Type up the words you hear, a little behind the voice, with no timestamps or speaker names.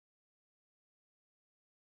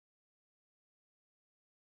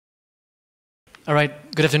All right,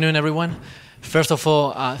 good afternoon, everyone. First of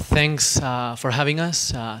all, thanks for having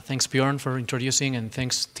us. Thanks, Bjorn, for introducing, and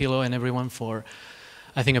thanks, Tilo, and everyone for,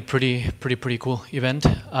 I think, a pretty cool event.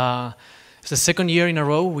 It's the second year in a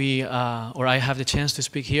row I have the chance to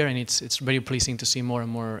speak here, and it's very pleasing to see more and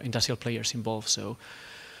more industrial players involved. So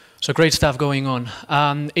great stuff going on.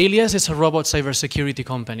 Alias is a robot cybersecurity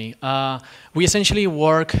company. We essentially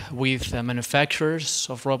work with manufacturers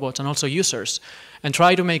of robots and also users, and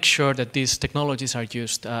try to make sure that these technologies are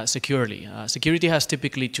used securely. Security has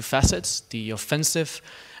typically two facets, the offensive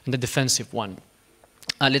and the defensive one.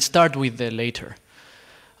 Let's start with the later.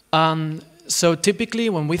 So typically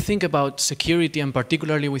when we think about security, and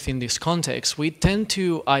particularly within this context, we tend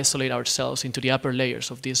to isolate ourselves into the upper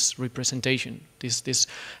layers of this representation. This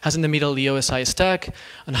has in the middle the OSI stack,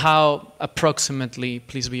 and how approximately,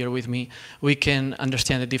 please bear with me, we can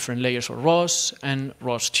understand the different layers of ROS and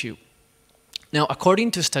ROS-II. Now,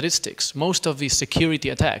 according to statistics, most of these security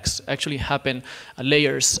attacks actually happen at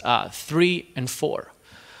layers 3 and 4.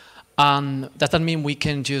 Does that mean we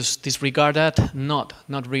can just disregard that? Not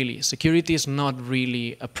really. Security is not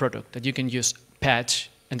really a product that you can just patch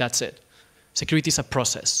and that's it. Security is a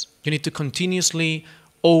process. You need to continuously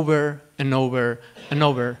over and over and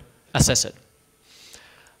over assess it.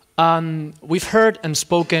 We've heard and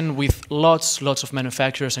spoken with lots of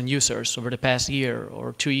manufacturers and users over the past year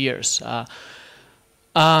or 2 years.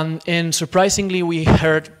 And surprisingly, we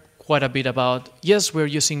heard quite a bit about, yes, we're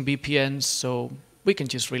using VPNs, so we can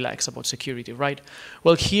just relax about security, right?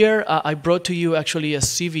 Well, here I brought to you actually a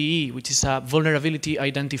CVE, which is a vulnerability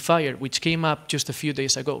identifier, which came up just a few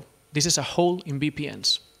days ago. This is a hole in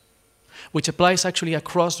VPNs, which applies actually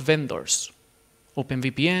across vendors,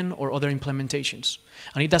 OpenVPN or other implementations.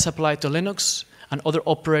 And it does apply to Linux and other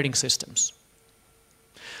operating systems.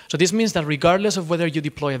 So this means that regardless of whether you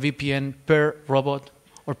deploy a VPN per robot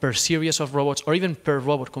or per series of robots or even per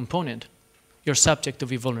robot component, you're subject to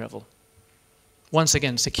be vulnerable. Once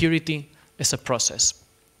again, security is a process.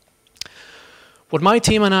 What my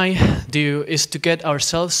team and I do is to get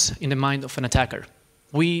ourselves in the mind of an attacker.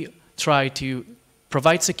 We try to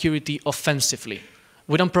provide security offensively.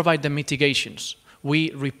 We don't provide the mitigations.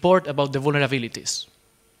 We report about the vulnerabilities.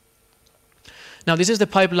 Now, this is the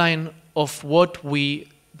pipeline of what we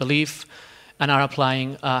believe and are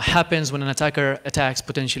applying happens when an attacker attacks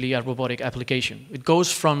potentially a robotic application. It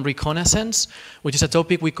goes from reconnaissance, which is a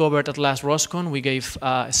topic we covered at last ROSCON. We gave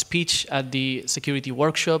a speech at the security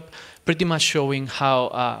workshop, pretty much showing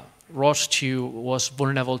how ROS-II was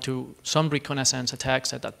vulnerable to some reconnaissance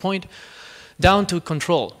attacks at that point, down to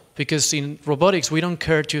control. Because in robotics, we don't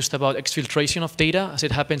care just about exfiltration of data as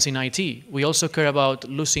it happens in IT. We also care about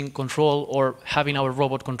losing control or having our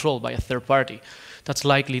robot controlled by a third party. That's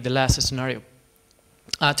likely the last scenario.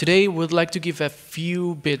 Today, we'd like to give a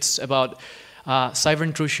few bits about cyber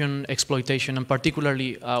intrusion, exploitation, and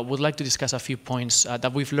particularly, we'd like to discuss a few points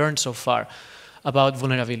that we've learned so far about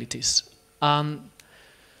vulnerabilities.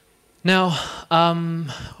 Now,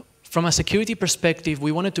 from a security perspective,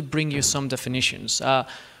 we wanted to bring you some definitions.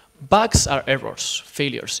 Bugs are errors,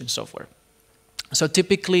 failures in software. So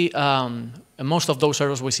typically, most of those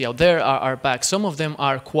errors we see out there are bugs. Some of them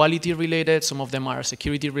are quality related, some of them are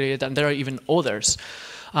security related, and there are even others.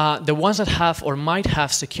 The ones that have or might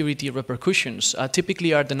have security repercussions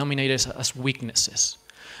typically are denominated as weaknesses.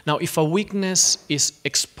 Now, if a weakness is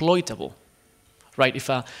exploitable, right, if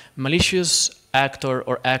a malicious actor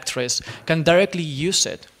or actress can directly use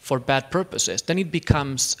it for bad purposes, then it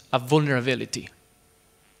becomes a vulnerability.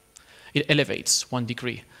 It elevates 1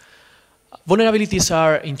 degree. Vulnerabilities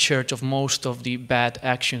are in charge of most of the bad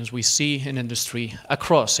actions we see in industry,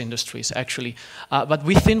 across industries actually. But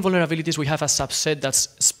within vulnerabilities, we have a subset that's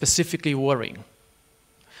specifically worrying.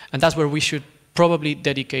 And that's where we should probably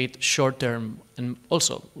dedicate short-term and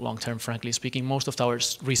also long-term, frankly speaking, most of our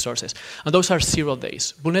resources. And those are 0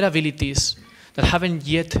 days. Vulnerabilities that haven't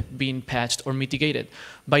yet been patched or mitigated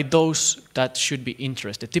by those that should be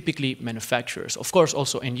interested, typically manufacturers, of course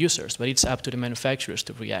also end users, but it's up to the manufacturers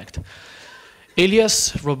to react.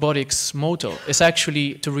 Alias Robotics' motto is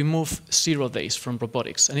actually to remove 0 days from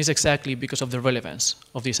robotics, and it's exactly because of the relevance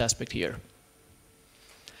of this aspect here.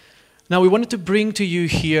 Now, we wanted to bring to you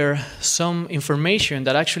here some information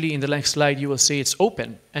that actually in the next slide you will see it's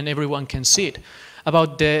open and everyone can see it,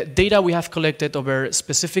 about the data we have collected over,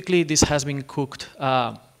 specifically this has been cooked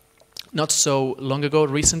not so long ago,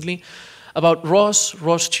 recently, about ROS,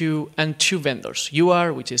 ROS-II, and 2 vendors,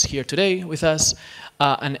 UR, which is here today with us,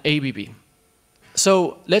 and ABB.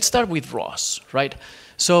 So let's start with ROS, right?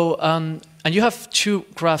 So, and you have 2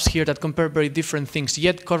 graphs here that compare very different things,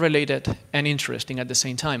 yet correlated and interesting at the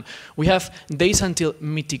same time. We have days until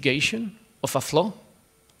mitigation, of a flaw,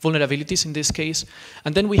 vulnerabilities in this case,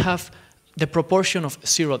 and then we have the proportion of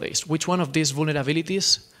 0 days. Which one of these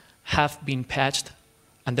vulnerabilities have been patched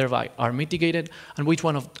and thereby are mitigated, and which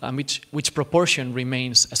one of which proportion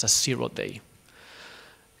remains as a 0 day.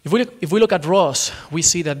 If we look at ROS, we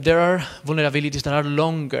see that there are vulnerabilities that are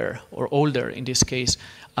longer or older in this case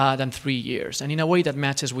than 3 years, and in a way that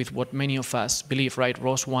matches with what many of us believe, right?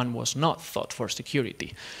 ROS-I was not thought for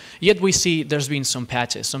security. Yet we see there's been some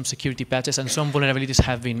patches, some security patches, and some vulnerabilities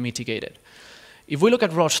have been mitigated. If we look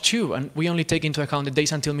at ROS-II and we only take into account the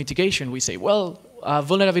days until mitigation, we say, well,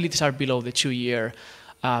 vulnerabilities are below the 2-year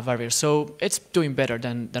barrier, so it's doing better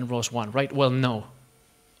than ROS-I, right? Well, no.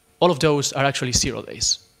 All of those are actually 0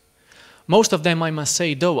 days. Most of them, I must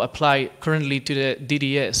say, though, apply currently to the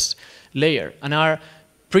DDS layer and are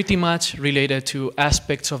pretty much related to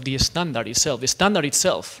aspects of the standard itself. The standard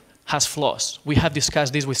itself has flaws. We have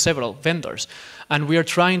discussed this with several vendors, and we are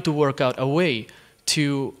trying to work out a way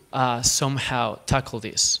to somehow tackle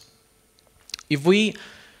this. If we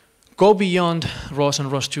go beyond ROS and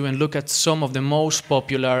ROS-II and look at some of the most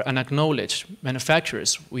popular and acknowledged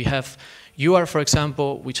manufacturers, we have UR, for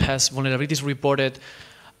example, which has vulnerabilities reported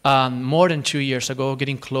more than 2 years ago,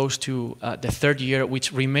 getting close to the 3rd year,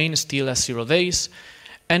 which remain still as 0 days.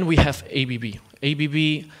 And we have ABB.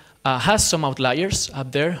 ABB has some outliers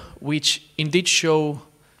up there, which indeed show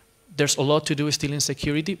there's a lot to do still in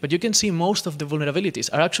security, but you can see most of the vulnerabilities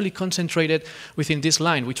are actually concentrated within this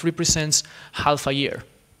line, which represents half a year.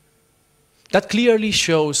 That clearly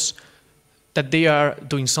shows that they are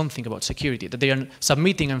doing something about security, that they are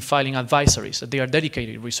submitting and filing advisories, that they are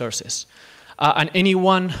dedicated resources. And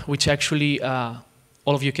anyone, which actually, all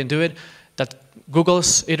of you can do it, that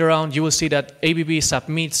Googles it around, you will see that ABB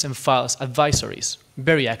submits and files advisories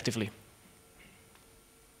very actively.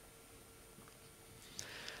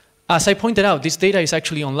 As I pointed out, this data is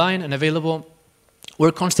actually online and available.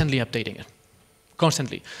 We're constantly updating it,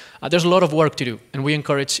 constantly. There's a lot of work to do, and we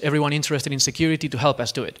encourage everyone interested in security to help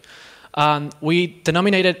us do it. We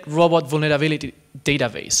denominated Robot Vulnerability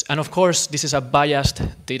Database, and of course, this is a biased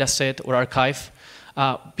data set or archive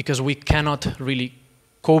because we cannot really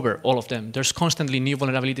cover all of them. There's constantly new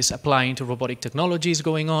vulnerabilities applying to robotic technologies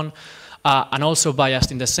going on, and also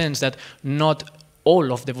biased in the sense that not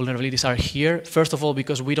all of the vulnerabilities are here, first of all,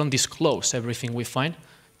 because we don't disclose everything we find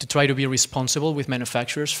to try to be responsible with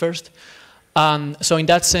manufacturers first. So in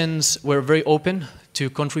that sense, we're very open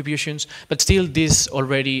to contributions, but still this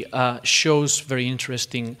already shows very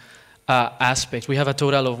interesting aspects. We have a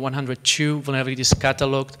total of 102 vulnerabilities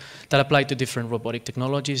cataloged that apply to different robotic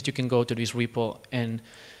technologies. You can go to this repo and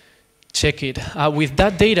check it. With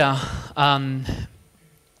that data,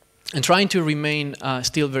 and trying to remain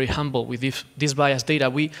still very humble with this biased data,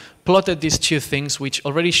 we plotted these 2 things which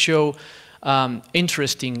already show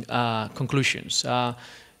interesting conclusions.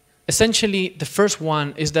 Essentially, the first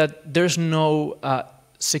one is that there's no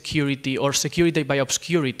security, or security by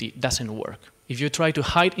obscurity doesn't work. If you try to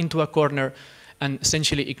hide into a corner and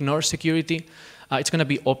essentially ignore security, it's going to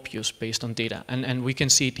be obvious based on data, and we can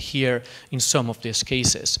see it here in some of these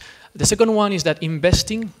cases. The second one is that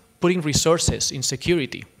investing, putting resources in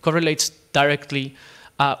security correlates directly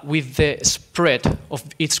with the spread of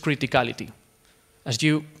its criticality. As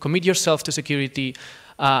you commit yourself to security,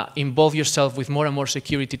 involve yourself with more and more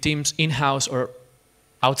security teams, in-house or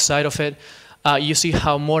outside of it, you see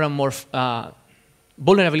how more and more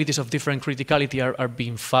vulnerabilities of different criticality are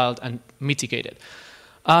being filed and mitigated.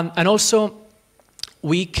 And also,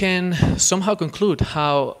 we can somehow conclude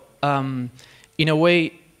how, in a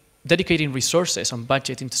way, dedicating resources and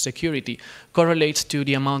budget into security correlates to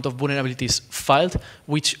the amount of vulnerabilities filed,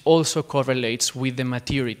 which also correlates with the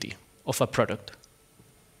maturity of a product.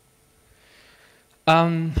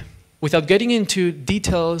 Without getting into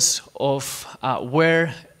details of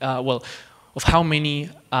of how many,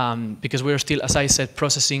 because we're still, as I said,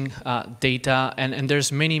 processing data, and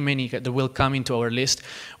there's many that will come into our list,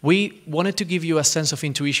 we wanted to give you a sense of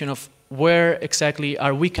intuition of where exactly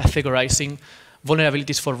are we categorizing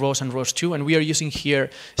vulnerabilities for ROS and ROS-II, and we are using here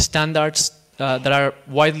standards that are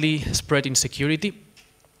widely spread in security,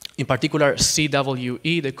 in particular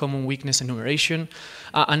CWE, the Common Weakness Enumeration.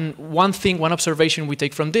 And one observation we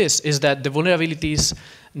take from this is that the vulnerabilities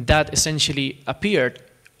that essentially appeared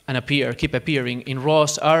and keep appearing in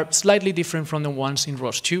ROS are slightly different from the ones in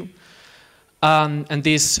ROS-II. And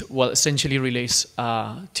this, well, essentially relates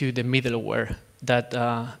to the middleware that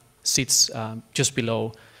sits just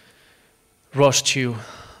below ROS-II.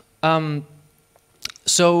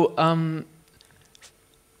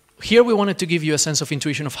 Here we wanted to give you a sense of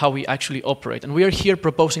intuition of how we actually operate. And we are here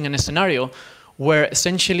proposing a scenario where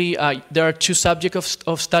essentially there are 2 subjects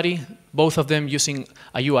of study. both of them using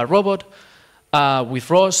a UR robot with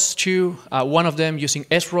ROS-2, one of them using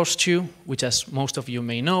SROS-2, which, as most of you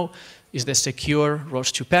may know, is the secure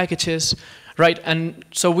ROS-2 packages, right? And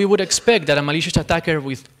so we would expect that a malicious attacker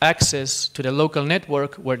with access to the local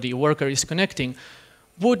network where the worker is connecting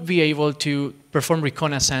would be able to perform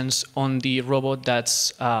reconnaissance on the robot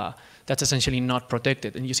that's essentially not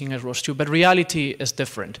protected and using a ROS-2. But reality is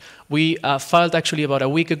different. We filed actually about a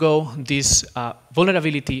week ago this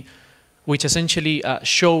vulnerability, which essentially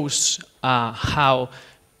shows how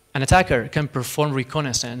an attacker can perform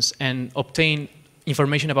reconnaissance and obtain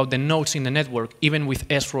information about the nodes in the network, even with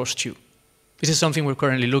SROS-2. This is something we're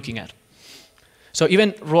currently looking at. So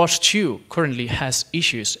even ROS-2 currently has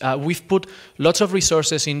issues. We've put lots of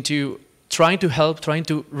resources into trying to help, trying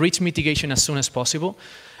to reach mitigation as soon as possible.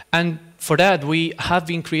 And for that, we have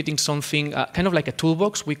been creating something kind of like a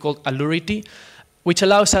toolbox we call Alurity, which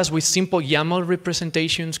allows us with simple YAML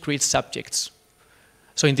representations create subjects.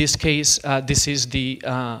 So in this case, this is the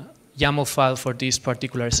YAML file for this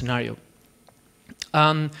particular scenario.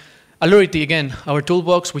 Alurity, again, our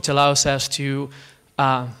toolbox, which allows us to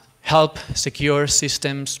help secure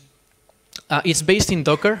systems. It's based in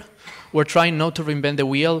Docker. We're trying not to reinvent the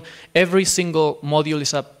wheel. Every single module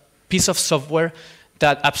is a piece of software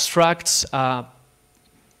that abstracts an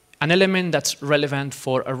element that's relevant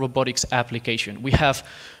for a robotics application. We have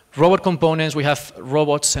robot components, we have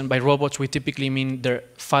robots, and by robots we typically mean their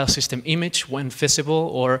file system image when visible,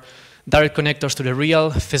 or direct connectors to the real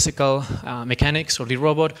physical mechanics of the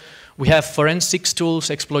robot. We have forensics tools,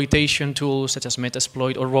 exploitation tools such as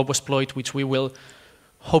Metasploit or Robosploit, which we will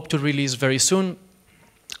hope to release very soon.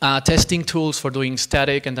 Testing tools for doing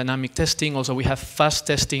static and dynamic testing. Also, we have fast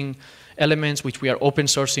testing elements, which we are open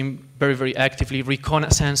sourcing very, very actively,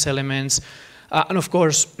 reconnaissance elements, and of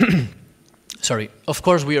course, of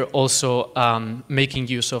course, we are also making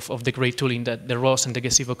use of the great tooling that the ROS and the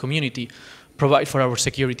Gazebo community provide for our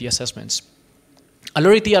security assessments.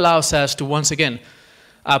 Alurity allows us to, once again,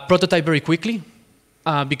 prototype very quickly,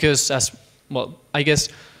 because as, well, I guess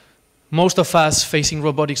most of us facing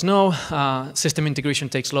robotics know, system integration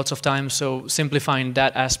takes lots of time, so simplifying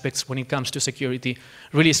that aspect when it comes to security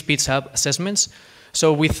really speeds up assessments.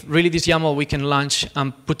 So with really this YAML, we can launch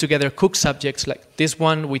and put together cook subjects like this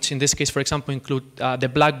one, which in this case, for example, include the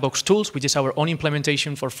black box tools, which is our own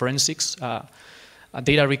implementation for forensics,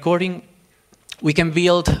 data recording. We can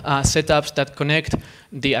build setups that connect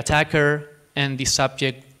the attacker and the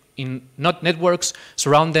subject in not networks,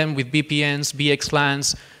 surround them with VPNs,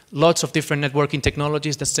 VXLANs, lots of different networking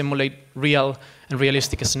technologies that simulate real and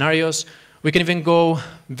realistic scenarios. We can even go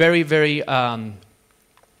very, very,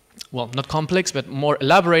 well, not complex, but more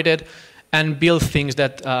elaborated, and build things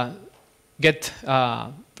that get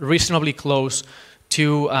reasonably close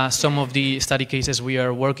to some of the study cases we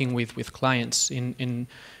are working with clients in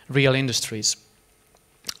real industries.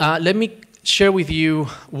 Let me share with you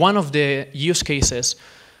one of the use cases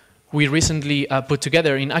we recently put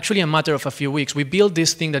together in actually a matter of a few weeks. We built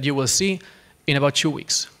this thing that you will see in about 2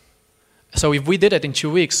 weeks. So if we did it in 2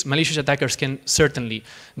 weeks, malicious attackers can certainly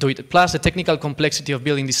do it. Plus, the technical complexity of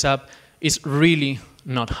building this up is really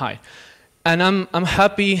not high. And I'm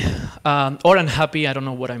happy, or unhappy, I don't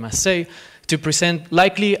know what I must say, to present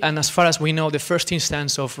likely, and as far as we know, the first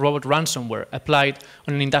instance of robot ransomware applied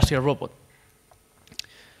on an industrial robot.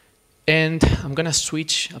 And I'm going to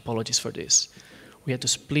switch, apologies for this. We had to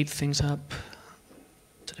split things up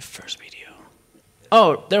to the first video.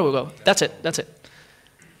 Oh, there we go. That's it. That's it.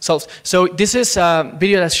 Solved. So this is a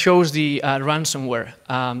video that shows the ransomware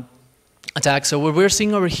attack. So what we're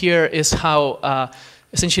seeing over here is how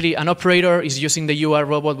essentially an operator is using the UR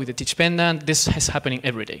robot with the teach pendant. This is happening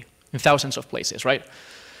every day in thousands of places, right?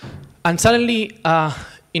 And suddenly,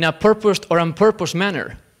 in a purposed or unpurposed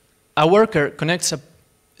manner, a worker connects a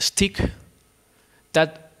stick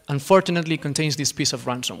that unfortunately contains this piece of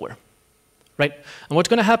ransomware, right? And what's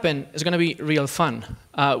going to happen is going to be real fun,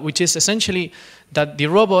 which is essentially that the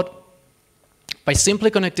robot, by simply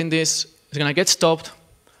connecting this, is going to get stopped,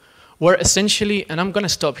 where essentially, and I'm going to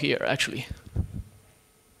stop here, actually,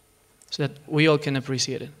 so that we all can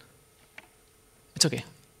appreciate it. It's okay.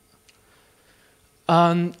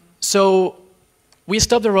 So we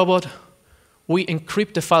stop the robot, we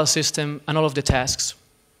encrypt the file system and all of the tasks,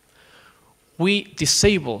 we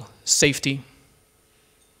disable safety,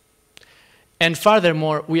 and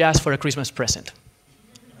furthermore, we ask for a Christmas present.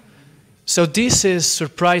 So this is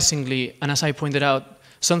surprisingly, and as I pointed out,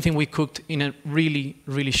 something we cooked in a really,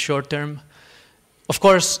 really short term. Of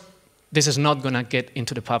course, this is not going to get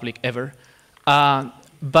into the public ever,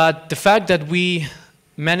 but the fact that we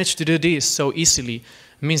managed to do this so easily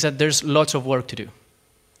means that there's lots of work to do.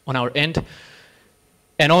 on our end.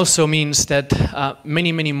 And also means that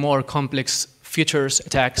many, many more complex features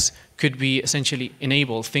attacks could be essentially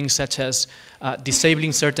enabled. Things such as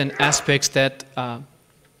disabling certain aspects that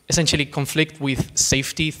essentially conflict with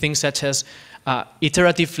safety. Things such as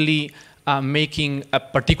iteratively making a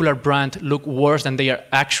particular brand look worse than they are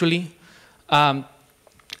actually.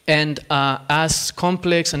 And as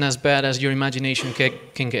complex and as bad as your imagination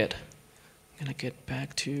can get. I'm gonna get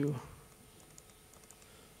back to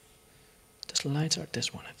the slides are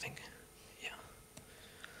this one, I think.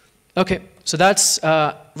 Yeah. Okay, so that's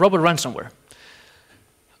robot ransomware.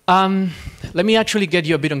 Let me actually get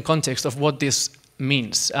you a bit on context of what this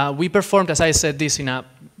means. We performed, as I said, this in a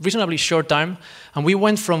reasonably short time, and we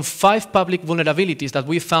went from 5 public vulnerabilities that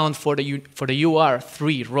we found for the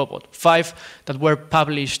UR3 robot, 5 that were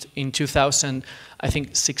published in 2000, I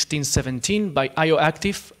think 16, 17 by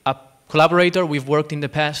IOActive, a collaborator we've worked in the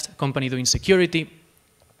past, a company doing security.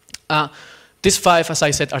 These 5, as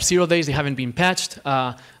I said, are 0 days, they haven't been patched,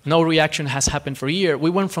 no reaction has happened for a year. We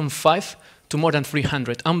went from 5 to more than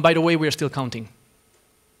 300, and by the way, we are still counting.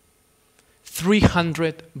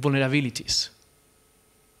 300 vulnerabilities.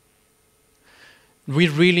 We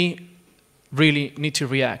really, really need to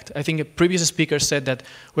react. I think a previous speaker said that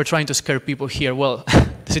we're trying to scare people here. Well,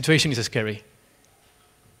 the situation is scary.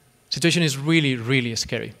 The situation is really, really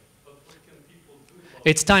scary. But what can people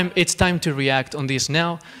do? It's time to react on this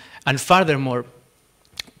now. And furthermore,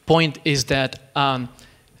 point is that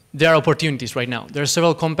there are opportunities right now. There are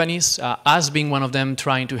several companies, us being one of them,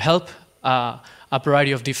 trying to help a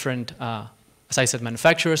variety of different, as I said,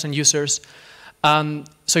 manufacturers and users.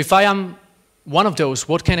 So if I am one of those,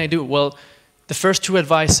 what can I do? Well, the first 2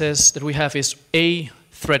 advices that we have is A,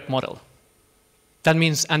 threat model. That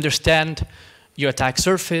means understand your attack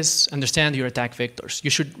surface, understand your attack vectors.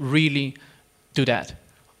 You should really do that.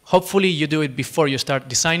 Hopefully you do it before you start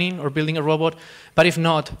designing or building a robot, but if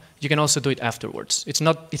not, you can also do it afterwards.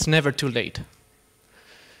 It's never too late.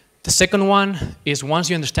 The second one is once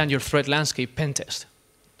you understand your threat landscape, pen test.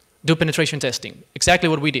 Do penetration testing, exactly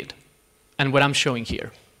what we did and what I'm showing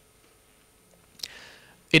here.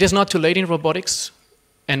 It is not too late in robotics,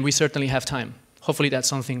 and we certainly have time. Hopefully that's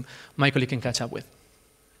something my colleague can catch up with.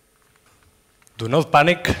 Do not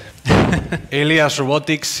panic. Alias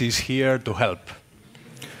Robotics is here to help.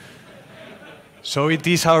 So it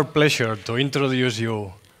is our pleasure to introduce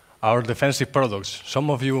you our defensive products. Some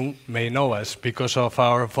of you may know us because of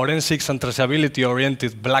our forensics and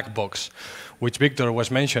traceability-oriented black box, which Victor was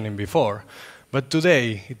mentioning before. But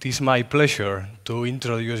today, it is my pleasure to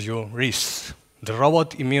introduce you ROS, the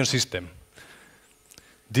Robot Immune System.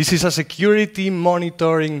 This is a security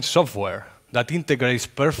monitoring software that integrates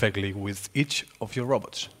perfectly with each of your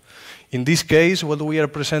robots. In this case, what we are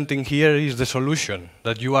presenting here is the solution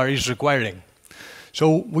that UR is requiring.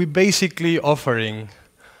 So we're basically offering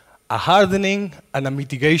a hardening and a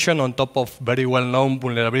mitigation on top of very well-known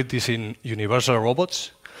vulnerabilities in universal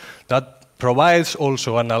robots that provides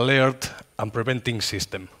also an alert and preventing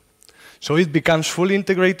system. So it becomes fully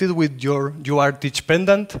integrated with your UR Teach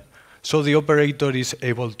pendant, so the operator is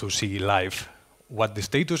able to see live what the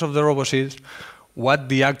status of the robot is, what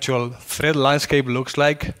the actual threat landscape looks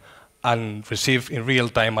like, and receive in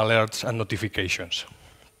real-time alerts and notifications.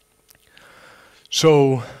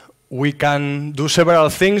 So we can do several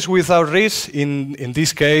things with our ROS. In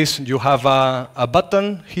this case, you have a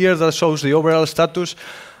button here that shows the overall status,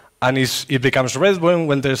 and it becomes red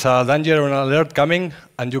when there's a danger or an alert coming,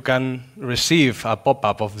 and you can receive a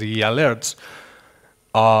pop-up of the alerts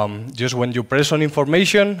just when you press on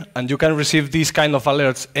information, and you can receive these kind of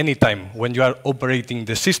alerts anytime when you are operating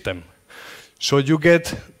the system. So you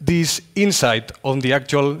get this insight on the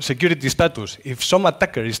actual security status if some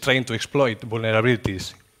attacker is trying to exploit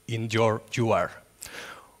vulnerabilities in your UR.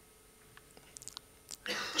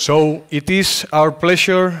 So it is our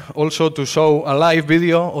pleasure also to show a live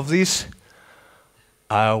video of this.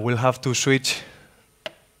 We'll have to switch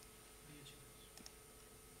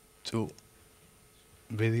to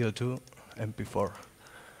video to MP4.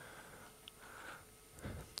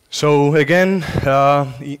 So again,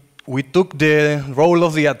 we took the role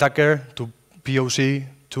of the attacker to POC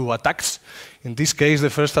 2 attacks. In this case, the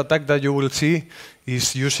first attack that you will see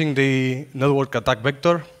is using the network attack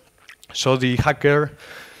vector. So the hacker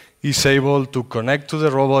is able to connect to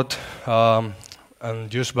the robot,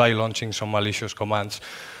 and just by launching some malicious commands,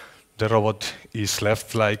 the robot is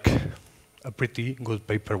left like a pretty good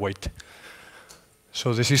paperweight.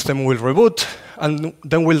 So the system will reboot, and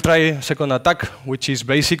then we'll try a second attack, which is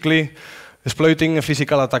basically exploiting a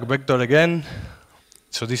physical attack vector again,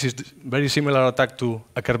 So this is very similar attack to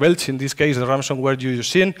Ackerbelch, in this case, the ransomware you've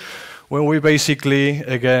seen, when we basically,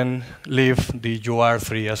 again, leave the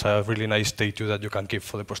UR3 as a really nice statue that you can keep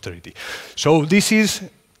for the posterity. So this is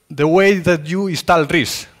the way that you install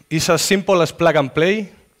RIS. It's as simple as plug and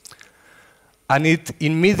play, and it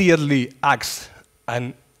immediately acts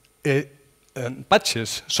and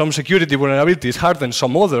patches some security vulnerabilities, hardens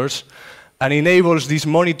some others, and enables this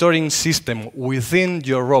monitoring system within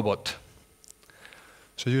your robot.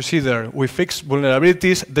 So you see there, we fix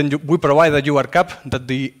vulnerabilities, then we provide a UR cap that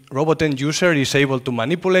the robot end user is able to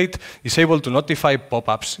manipulate, is able to notify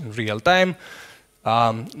pop-ups in real time.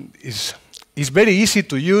 It's very easy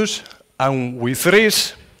to use, and with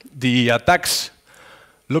RIS, the attacks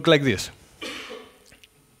look like this.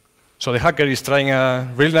 So the hacker is trying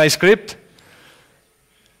a really nice script,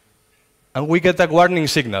 and we get a warning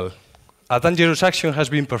signal. A dangerous action has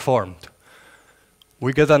been performed.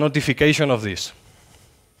 We get a notification of this.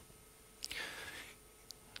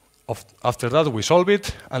 After that, we solve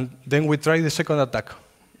it, and then we try the second attack.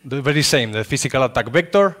 The very same, the physical attack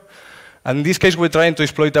vector. And in this case, we're trying to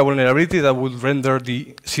exploit a vulnerability that would render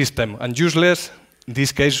the system useless. In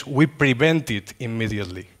this case, we prevent it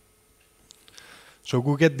immediately. So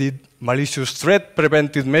we get the malicious threat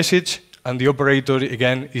prevented message, and the operator,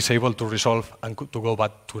 again, is able to resolve and to go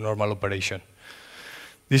back to normal operation.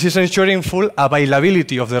 This is ensuring full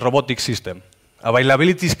availability of the robotic system.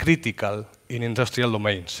 Availability is critical in industrial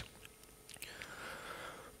domains.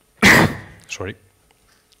 Sorry.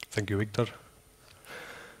 Thank you, Victor.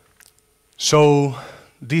 So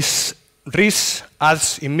this RIS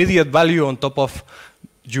adds immediate value on top of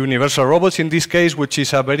Universal Robots in this case, which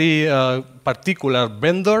is a very particular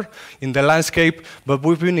vendor in the landscape, but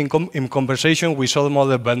we've been in conversation with some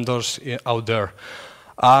other vendors out there.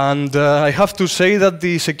 And I have to say that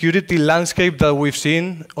the security landscape that we've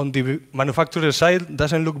seen on the manufacturer side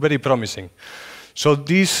doesn't look very promising. So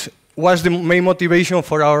this was the main motivation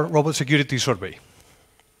for our robot security survey.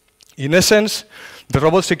 In essence, the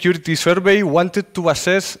robot security survey wanted to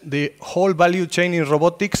assess the whole value chain in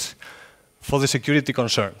robotics for the security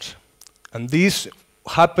concerns. And this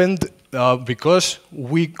happened because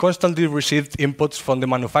we constantly received inputs from the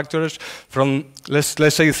manufacturers from,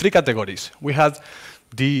 let's say, 3 categories. We had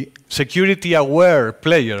the security-aware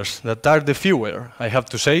players that are the fewer, I have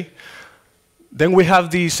to say. Then we have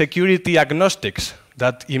the security agnostics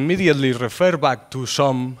that immediately refer back to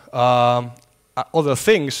some other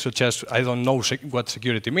things, such as, I don't know what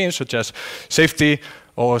security means, such as safety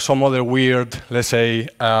or some other weird, let's say,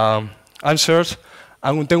 answers.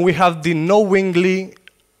 And then we have the knowingly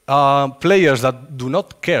players that do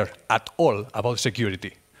not care at all about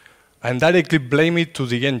security and directly blame it to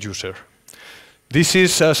the end user. This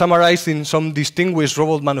is summarized in some distinguished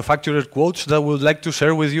robot manufacturer quotes that I would like to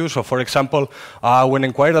share with you. So, for example, when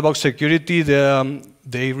inquired about security,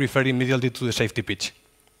 they refer immediately to the safety pitch.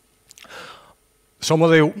 Some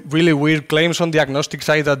of the really weird claims on the agnostic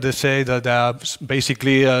side that they say that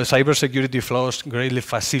basically cybersecurity flaws greatly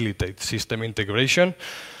facilitate system integration.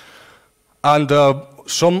 And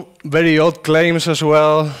some very odd claims as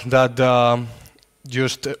well that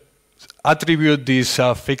just attribute these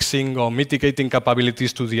fixing or mitigating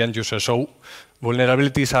capabilities to the end user. So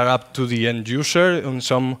vulnerabilities are up to the end user in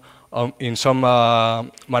some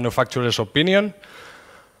manufacturer's opinion.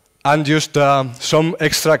 And just some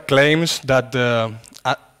extra claims that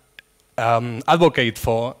advocate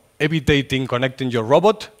for evitating connecting your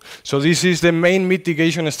robot. So this is the main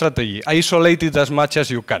mitigation strategy. Isolate it as much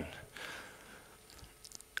as you can.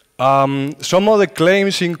 Some of the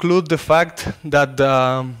claims include the fact that,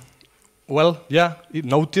 well, yeah, it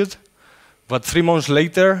noted, but 3 months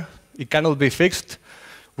later, it cannot be fixed.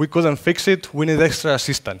 We couldn't fix it. We need extra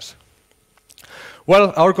assistance.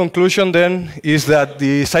 Well, our conclusion then is that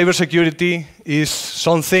the cybersecurity is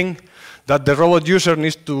something that the robot user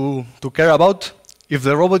needs to care about. If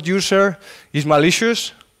the robot user is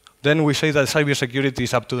malicious, then we say that cybersecurity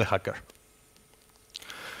is up to the hacker.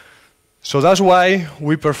 So that's why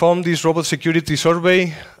we performed this robot security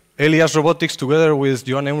survey. Alias Robotics, together with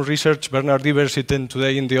Joannem Research, Bernard Diver sitting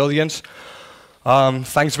today in the audience.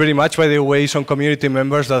 Thanks very much, by the way, some community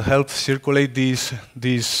members that helped circulate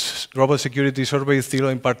this robot security survey, Theo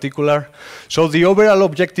in particular. So the overall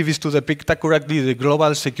objective is to depict accurately the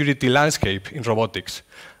global security landscape in robotics.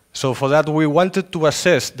 So for that, we wanted to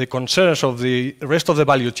assess the concerns of the rest of the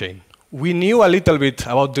value chain. We knew a little bit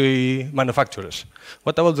about the manufacturers.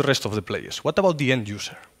 What about the rest of the players? What about the end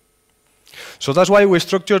user? So that's why we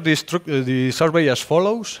structured the survey as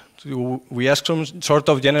follows. We asked some sort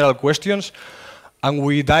of general questions, and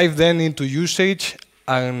we dive then into usage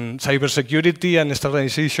and cybersecurity and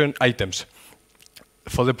standardization items.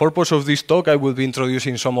 for the purpose of this talk, I will be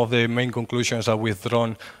introducing some of the main conclusions that we've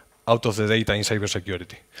drawn out of the data in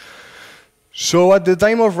cybersecurity. So at the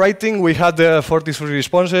time of writing, we had 43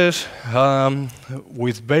 responses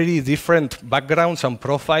with very different backgrounds and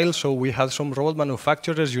profiles. So we had some robot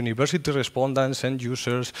manufacturers, university respondents, end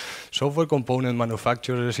users, software component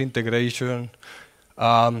manufacturers, integration,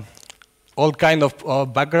 all kind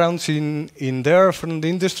of backgrounds in there from the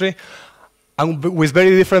industry, and with very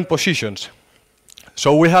different positions.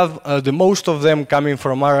 So we have the most of them coming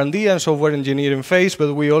from R&D and software engineering phase,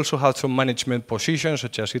 but we also have some management positions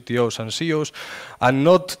such as CTOs and CEOs, and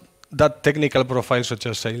not that technical profiles such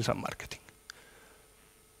as sales and marketing.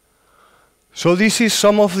 So this is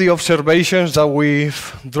some of the observations that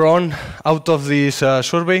we've drawn out of this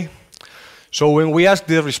survey. So when we asked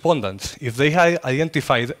the respondents if they had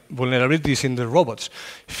identified vulnerabilities in the robots,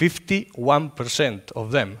 51%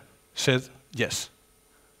 of them said yes.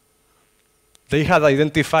 They had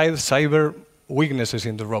identified cyber weaknesses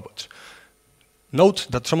in the robots. Note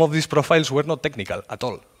that some of these profiles were not technical at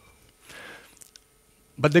all.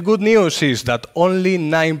 But the good news is that only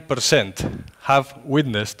 9% have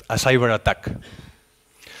witnessed a cyber attack.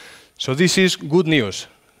 So this is good news.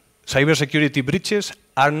 Cybersecurity breaches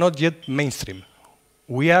are not yet mainstream.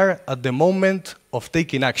 We are at the moment of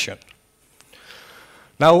taking action.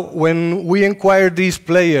 Now, when we inquired these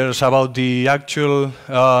players about the actual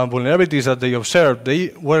vulnerabilities that they observed,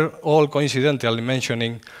 they were all coincidentally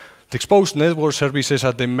mentioning the exposed network services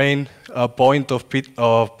as the main point of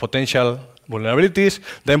potential vulnerabilities,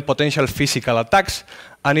 then potential physical attacks,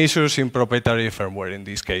 and issues in proprietary firmware, in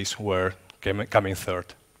this case, were coming third.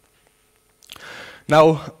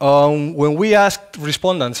 Now, when we asked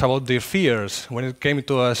respondents about their fears when it came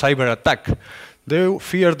to a cyber attack, they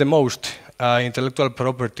feared the most intellectual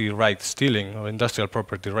property rights stealing or industrial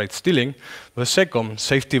property rights stealing. The second,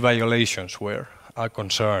 safety violations were a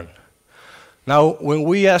concern. Now, when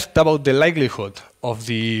we asked about the likelihood of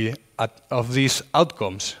these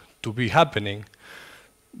outcomes to be happening,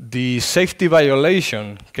 the safety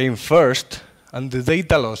violation came first and the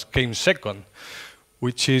data loss came second,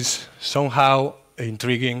 which is somehow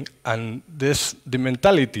intriguing, and this the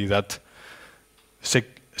mentality that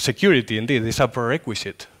security indeed is a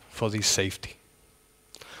prerequisite for this safety.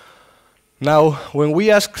 Now, when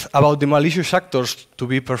we asked about the malicious actors to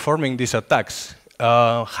be performing these attacks,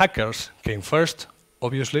 hackers came first,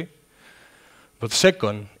 obviously, but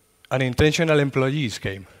second, unintentional employees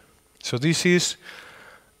came. So this is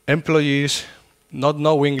employees not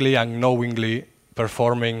knowingly and knowingly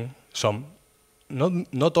performing some,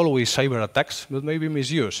 not always cyber attacks, but maybe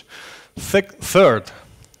misuse.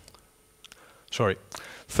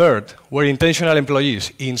 Third were intentional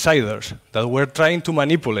employees, insiders, that were trying to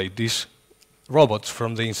manipulate these robots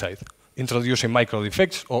from the inside, introducing micro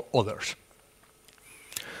defects or others.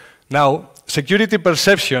 Now, security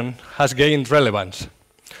perception has gained relevance.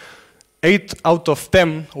 8 out of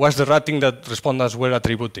 10 was the rating that respondents were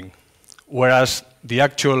attributing, whereas the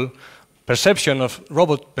actual perception of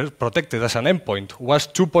robot protected as an endpoint was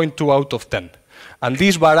 2.2 out of 10. And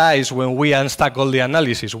this varies when we unstack all the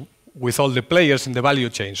analysis with all the players in the value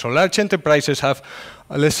chain. So large enterprises have,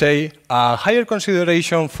 let's say, a higher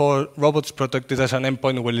consideration for robots protected as an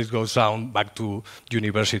endpoint when it goes down back to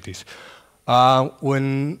universities.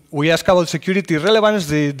 When we ask about security relevance,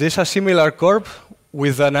 there's a similar curve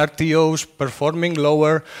with an RTOs performing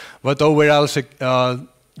lower, but overall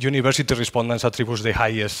university respondents attributes the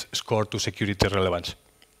highest score to security relevance.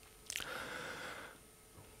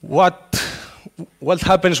 What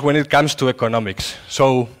happens when it comes to economics?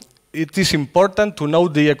 So it is important to know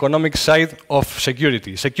the economic side of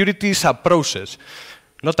security. Security is a process,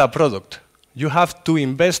 not a product. You have to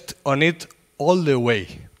invest on it all the way.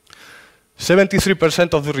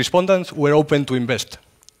 73% of the respondents were open to invest.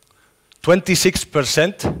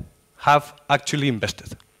 26% have actually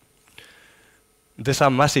invested. There's a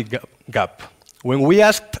massive gap. When we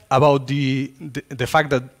asked about the fact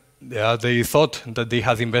that they thought that they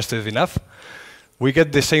had invested enough, we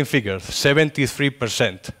get the same figure,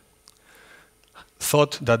 73%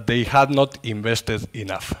 thought that they had not invested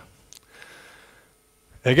enough.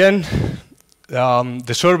 Again,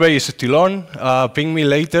 the survey is still on. Ping me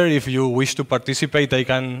later if you wish to participate. I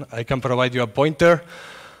can provide you a pointer.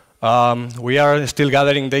 We are still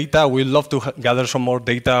gathering data. We'd love to gather some more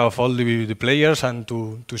data of all the players and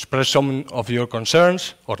to express some of your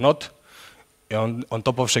concerns, or not, on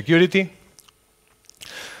top of security.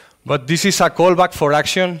 But this is a callback for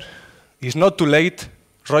action. It's not too late.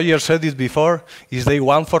 Roger said it before. It's day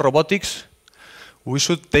one for robotics. We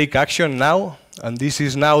should take action now, and this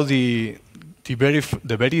is now the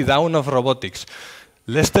very dawn of robotics.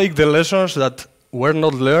 Let's take the lessons that were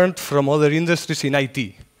not learned from other industries in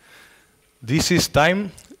IT. This is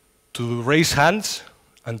time to raise hands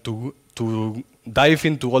and to dive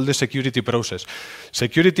into all the security process.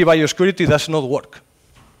 Security by obscurity does not work.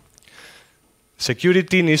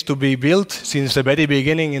 Security needs to be built since the very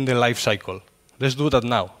beginning in the life cycle. Let's do that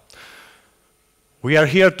now. We are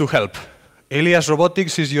here to help. Alias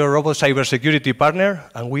Robotics is your robot cybersecurity partner,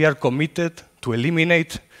 and we are committed to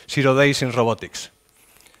eliminate 0 days in robotics.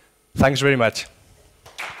 Thanks very much.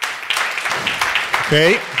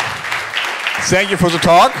 Okay. Thank you for the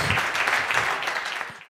talk.